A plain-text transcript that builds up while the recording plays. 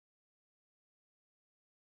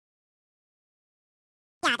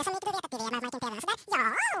Ja, det som ikke du vet at de er, man kan TV sådär. Ja,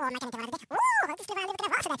 och man kan inte vara det. Det skulle vara lite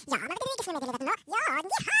vara sådär. Ja, men det är inte som med det då. Ja,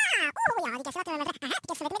 jaha. Ja, det är så att man aha,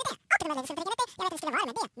 det skulle med det. Och det med det skulle det. Jag vet det skulle vara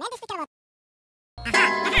med det. Men det skulle vara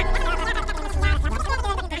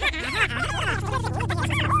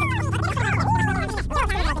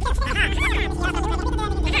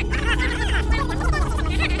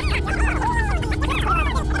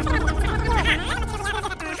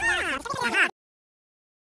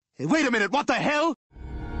Hey, wait a minute, what the hell?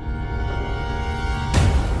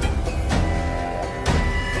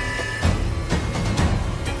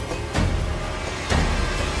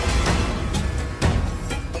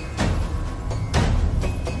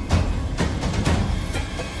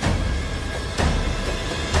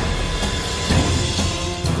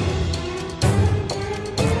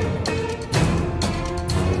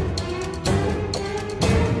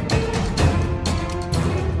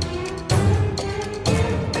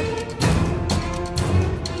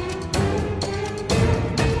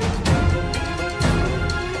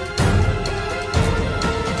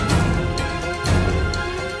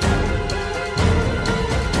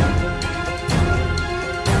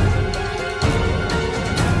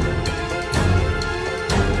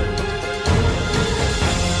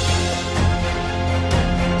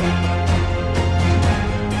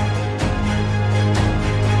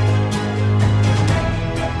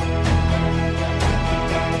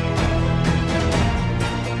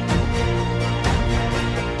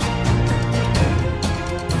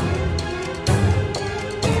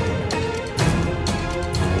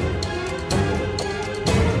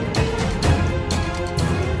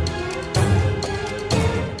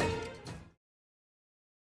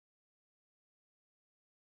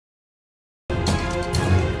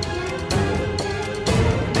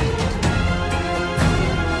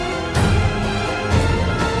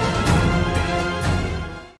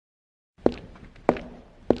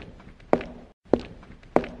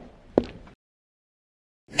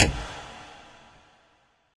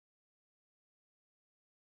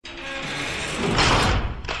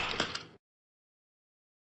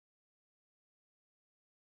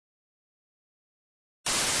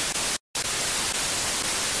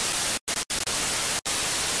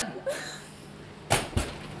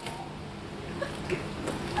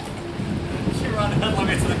 Look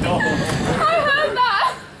into the door. I heard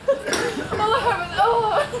that! All I heard was, oh!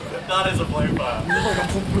 That is a blue fire.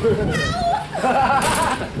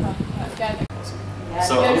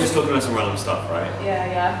 So I'm just talking about some random stuff, right?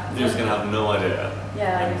 Yeah. You're just going to have no idea.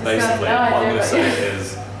 Yeah, And basically, what I'm going to say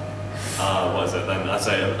is, what is it? Then I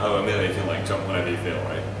say, oh, immediately you can like jump whenever you feel,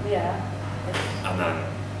 right? Yeah. And then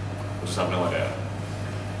we'll just have no idea.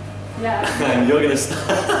 Yeah. And you're going to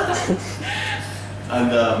start.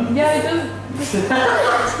 And yeah, it does. I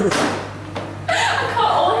can't,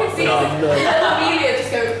 all I can see is Amelia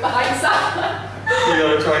just go behind Sam. you're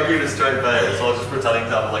going to try and keep a straight face, so I'm just pretending to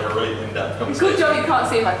have like a really in-depth conversation. Good job you can't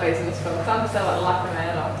see my face in this film, because I'm just like laughing my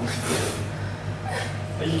head off.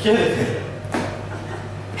 Are you kidding?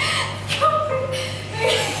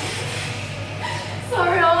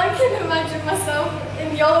 Sorry, all I can imagine myself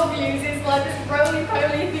in your views is like this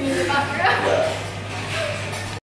roly-poly thing in the background. Yeah.